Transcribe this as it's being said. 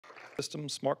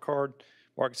systems. SmartCard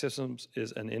Market Systems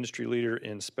is an industry leader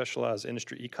in specialized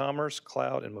industry e-commerce,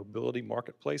 cloud, and mobility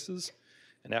marketplaces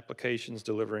and applications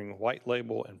delivering white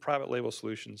label and private label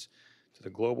solutions to the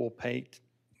global Paytech,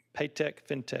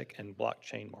 Fintech, and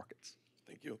blockchain markets.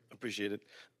 Thank you. Appreciate it.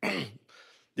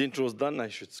 The intro is done. I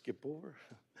should skip over.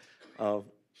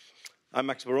 I'm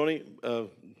Max Barone.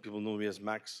 People know me as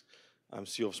Max. I'm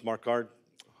CEO of SmartCard.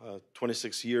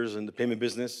 26 years in the payment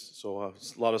business, so a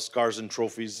lot of scars and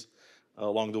trophies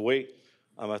along the way.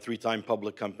 I'm a 3-time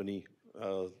public company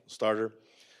starter.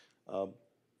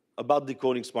 About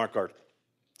decoding SmartCard.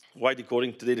 Why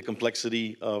decoding? Today, the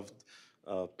complexity of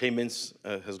payments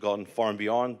has gone far and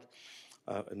beyond,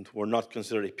 and we're not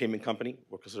considered a payment company.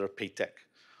 We're considered a Paytech.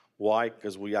 Why?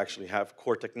 Because we actually have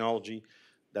core technology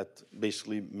that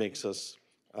basically makes us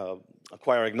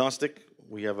acquire agnostic.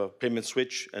 We have a payment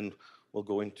switch, and we'll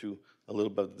go into a little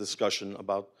bit of discussion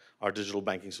about our digital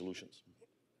banking solutions.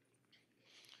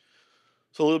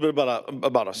 So a little bit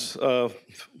about us.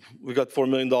 We've got $4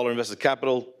 million invested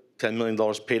capital, $10 million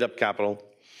paid up capital.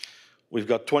 We've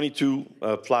got 22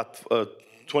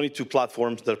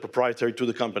 platforms that are proprietary to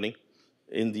the company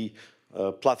in the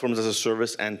platforms as a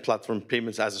service and platform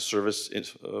payments as a service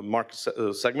market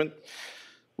segment.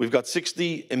 We've got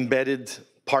 60 embedded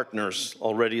partners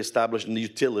already established in the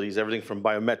utilities, everything from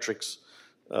biometrics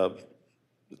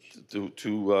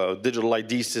to digital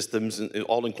ID systems,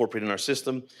 all incorporated in our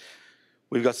system.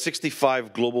 We've got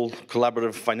 65 global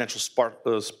collaborative financial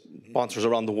sponsors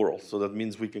around the world. So that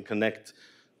means we can connect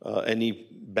any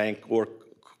bank or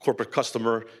corporate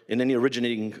customer in any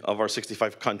originating of our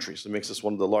 65 countries. It makes us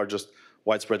one of the largest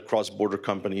widespread cross-border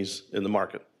companies in the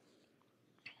market.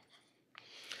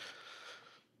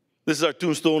 This is our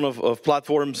tombstone of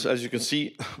platforms, as you can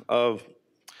see.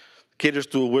 Caters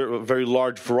to a very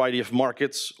large variety of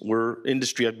markets. We're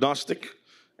industry agnostic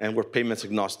and we're payments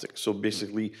agnostic. So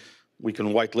basically, we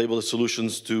can white label the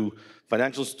solutions to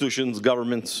financial institutions,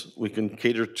 governments. We can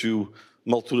cater to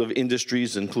multitude of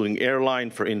industries, including airline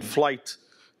for in-flight,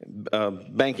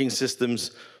 banking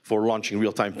systems for launching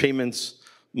real-time payments,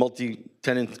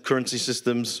 multi-tenant currency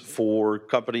systems for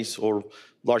companies or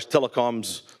large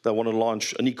telecoms that want to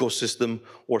launch an ecosystem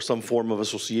or some form of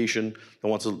association that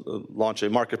wants to launch a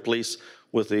marketplace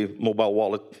with a mobile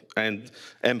wallet and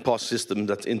MPOS system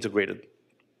that's integrated.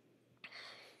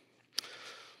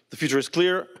 The future is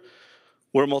clear.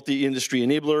 We're a multi-industry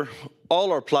enabler.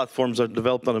 All our platforms are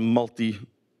developed on a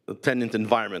multi-tenant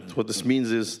environment. What this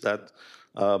means is that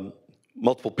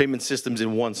multiple payment systems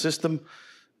in one system.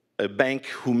 A bank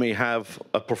who may have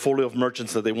a portfolio of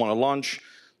merchants that they want to launch,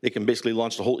 they can basically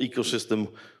launch the whole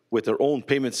ecosystem with their own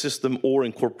payment system or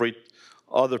incorporate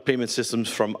other payment systems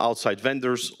from outside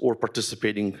vendors or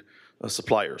participating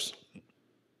suppliers.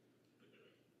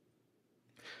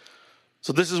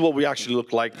 So this is what we actually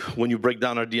look like when you break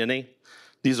down our DNA.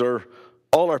 These are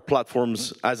all our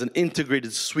platforms as an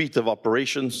integrated suite of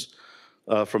operations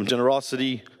from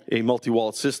Generosity, a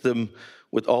multi-wallet system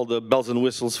with all the bells and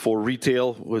whistles for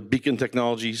retail with beacon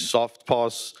technology, soft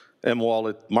POS,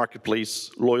 M-Wallet,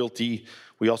 Marketplace, loyalty.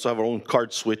 We also have our own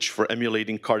card switch for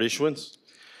emulating card issuance.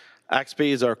 AxPay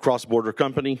is our cross-border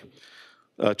company.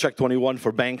 Check21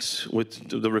 for banks with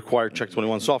the required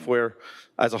Check21 software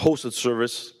as a hosted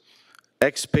service.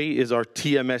 XPay is our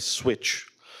TMS switch.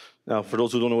 Now, for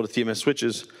those who don't know what a TMS switch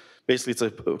is, basically it's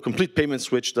a complete payment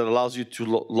switch that allows you to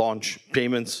launch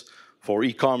payments for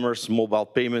e-commerce, mobile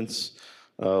payments,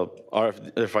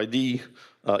 RFID,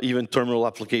 even terminal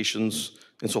applications,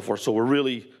 and so forth. So we're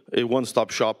really a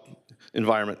one-stop shop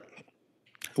environment.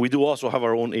 We do also have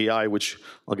our own AI, which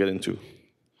I'll get into.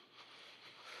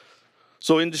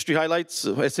 So industry highlights,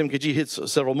 SMKG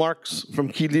hits several marks from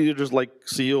key leaders like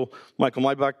CEO Michael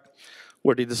Maybach,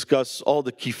 where they discuss all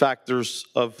the key factors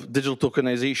of digital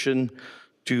tokenization,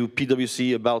 to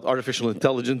PwC about artificial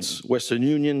intelligence, Western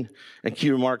Union, and key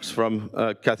remarks from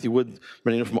Kathy Wood,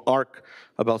 from ARC,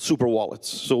 about super wallets.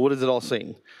 So what is it all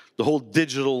saying? The whole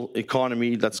digital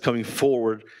economy that's coming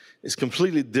forward is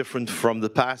completely different from the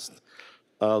past.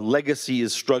 Legacy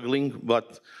is struggling,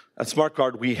 but at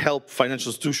SmartCard, we help financial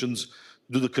institutions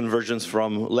do the convergence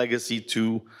from legacy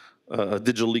to a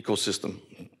digital ecosystem.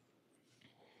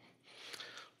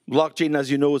 Blockchain, as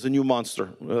you know, is a new monster.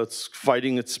 It's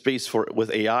fighting its space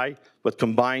with AI, but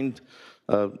combined,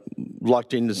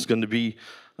 blockchain is going to be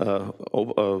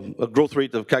a growth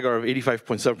rate of CAGR of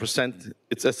 85.7%.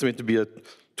 It's estimated to be a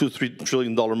 $2-3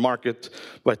 trillion market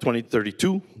by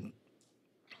 2032.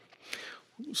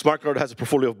 SmartCard has a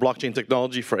portfolio of blockchain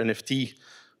technology for NFT,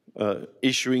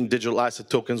 issuing digital asset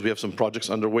tokens. We have some projects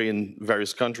underway in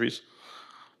various countries.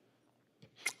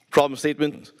 Problem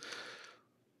statement.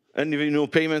 And if you know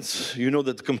payments, you know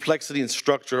that the complexity and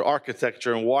structure,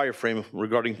 architecture, and wireframe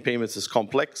regarding payments is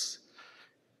complex.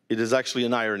 It is actually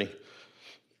an irony.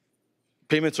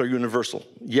 Payments are universal,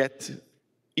 yet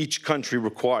each country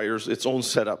requires its own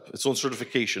setup, its own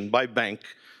certification by bank,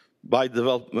 by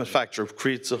development manufacturer,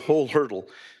 creates a whole hurdle.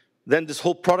 Then this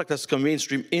whole product has to come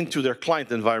mainstream into their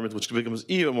client environment, which becomes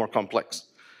even more complex.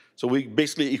 So we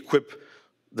basically equip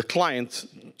the client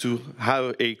to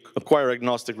have a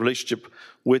acquire-agnostic relationship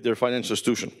with their financial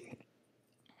institution.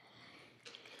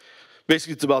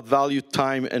 Basically, it's about value,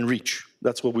 time, and reach.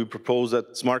 That's what we propose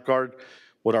at SmartCard,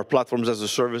 with our platforms as a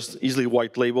service, easily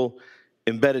white label,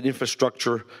 embedded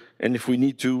infrastructure, and if we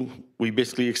need to, we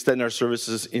basically extend our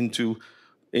services into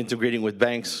integrating with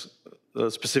banks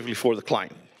specifically for the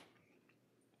client.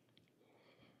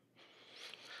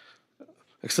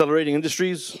 Accelerating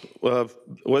industries,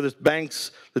 whether it's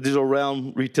banks, the digital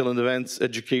realm, retail and events,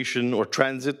 education, or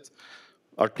transit,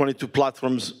 our 22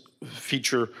 platforms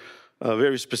feature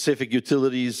very specific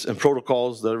utilities and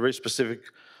protocols that are very specific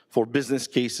for business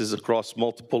cases across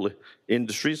multiple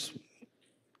industries,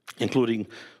 including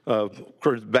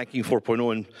current banking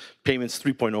 4.0 and payments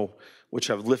 3.0, which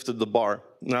have lifted the bar.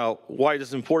 Now, why it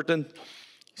is important?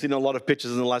 I've seen a lot of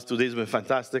pitches in the last 2 days, have been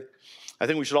fantastic. I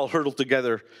think we should all hurdle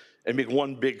together and make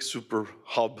one big super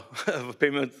hub of a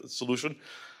payment solution.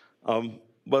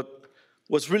 But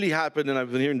what's really happened, and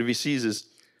I've been hearing the VCs, is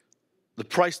the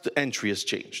price to entry has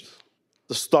changed.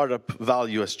 The startup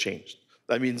value has changed.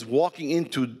 That means walking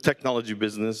into the technology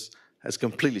business has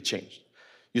completely changed.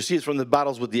 You see it from the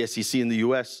battles with the SEC in the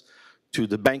US to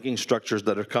the banking structures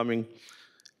that are coming.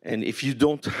 And if you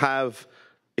don't have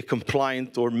a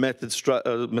compliant or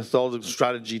methodological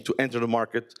strategy to enter the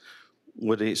market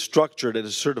with a structure that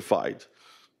is certified,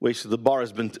 the bar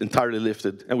has been entirely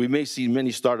lifted, and we may see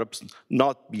many startups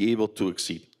not be able to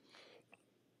exceed.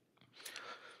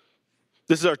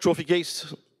 This is our trophy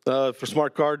case for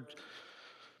SmartCard.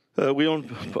 We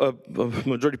own a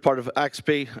majority part of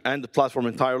AxPay and the platform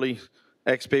entirely.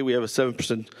 AxPay, we have a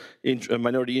 7%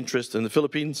 minority interest in the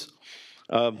Philippines.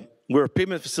 We're a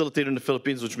payment facilitator in the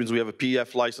Philippines, which means we have a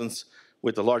PF license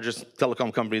with the largest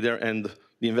telecom company there and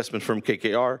the investment firm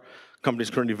KKR. Company is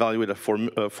currently valued at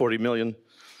 $40 million.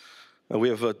 We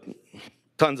have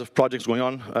tons of projects going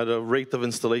on at a rate of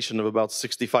installation of about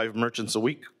 65 merchants a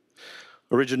week.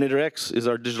 Originator X is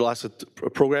our digital asset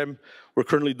program. We're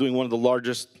currently doing one of the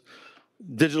largest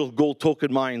digital gold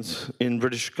token mines in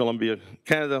British Columbia,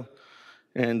 Canada.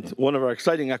 And one of our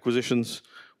exciting acquisitions,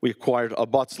 we acquired a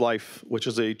Bot's Life, which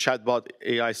is a chatbot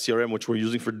AI CRM, which we're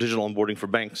using for digital onboarding for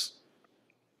banks.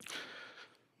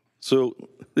 So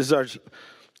this is our,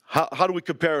 how do we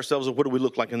compare ourselves, or what do we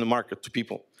look like in the market to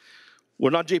people?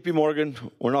 We're not JP Morgan,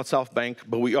 we're not South Bank,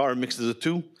 but we are a mix of the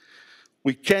two.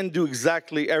 We can do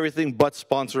exactly everything but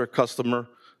sponsor a customer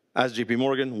as JP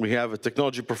Morgan. We have a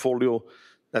technology portfolio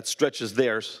that stretches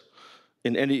theirs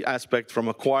in any aspect, from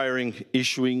acquiring,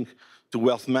 issuing, to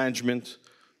wealth management,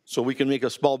 so we can make a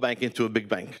small bank into a big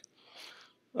bank.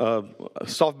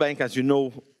 SoftBank, as you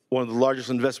know, one of the largest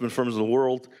investment firms in the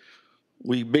world,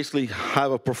 we basically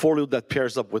have a portfolio that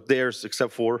pairs up with theirs,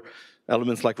 except for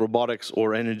elements like robotics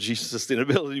or energy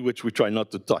sustainability, which we try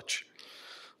not to touch.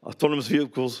 Autonomous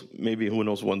vehicles, maybe, who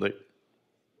knows, one day.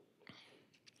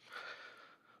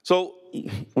 So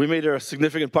we made a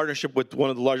significant partnership with one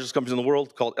of the largest companies in the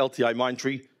world called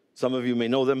LTIMindtree. Some of you may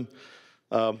know them.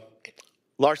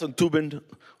 Larsen Toubin,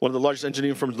 one of the largest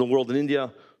engineering firms in the world in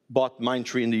India, bought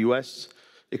Mindtree in the US.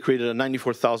 It created a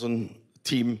 94,000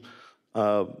 team,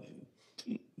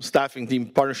 staffing team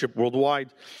partnership worldwide.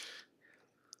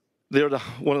 They're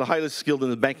one of the highest skilled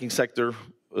in the banking sector,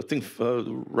 I think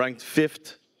ranked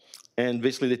 5th, and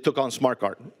basically they took on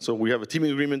SmartCard. So we have a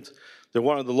teaming agreement. They're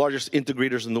one of the largest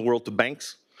integrators in the world to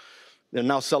banks. They're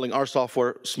now selling our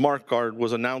software. SmartCard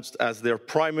was announced as their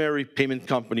primary payment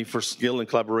company for skill and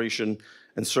collaboration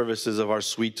and services of our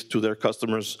suite to their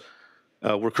customers.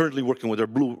 We're currently working with their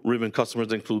blue ribbon customers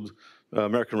that include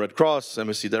American Red Cross,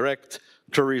 MSC Direct,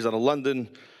 Currys out of London,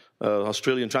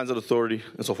 Australian Transit Authority,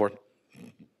 and so forth.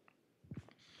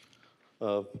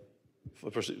 I'll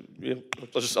just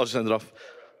end it off.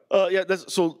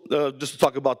 Just to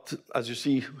talk about, as you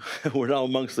see, we're now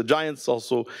amongst the giants.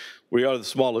 Also, we are the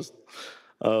smallest.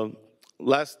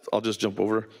 Last, I'll just jump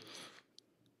over.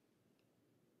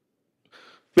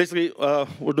 Basically,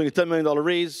 we're doing a $10 million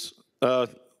raise. Our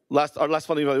last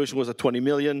funding evaluation was at $20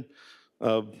 million.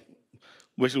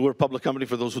 Basically, we're a public company,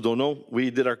 for those who don't know. We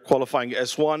did our qualifying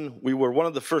S1. We were one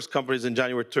of the first companies in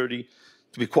January 30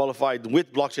 to be qualified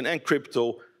with blockchain and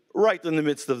crypto right in the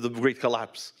midst of the great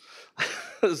collapse.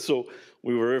 So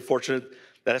we were very fortunate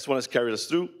that S1 has carried us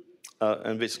through.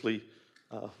 And basically,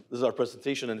 this is our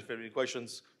presentation, and if you have any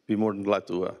questions, be more than glad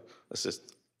to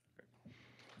assist.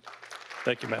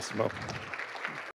 Thank you, Massimo.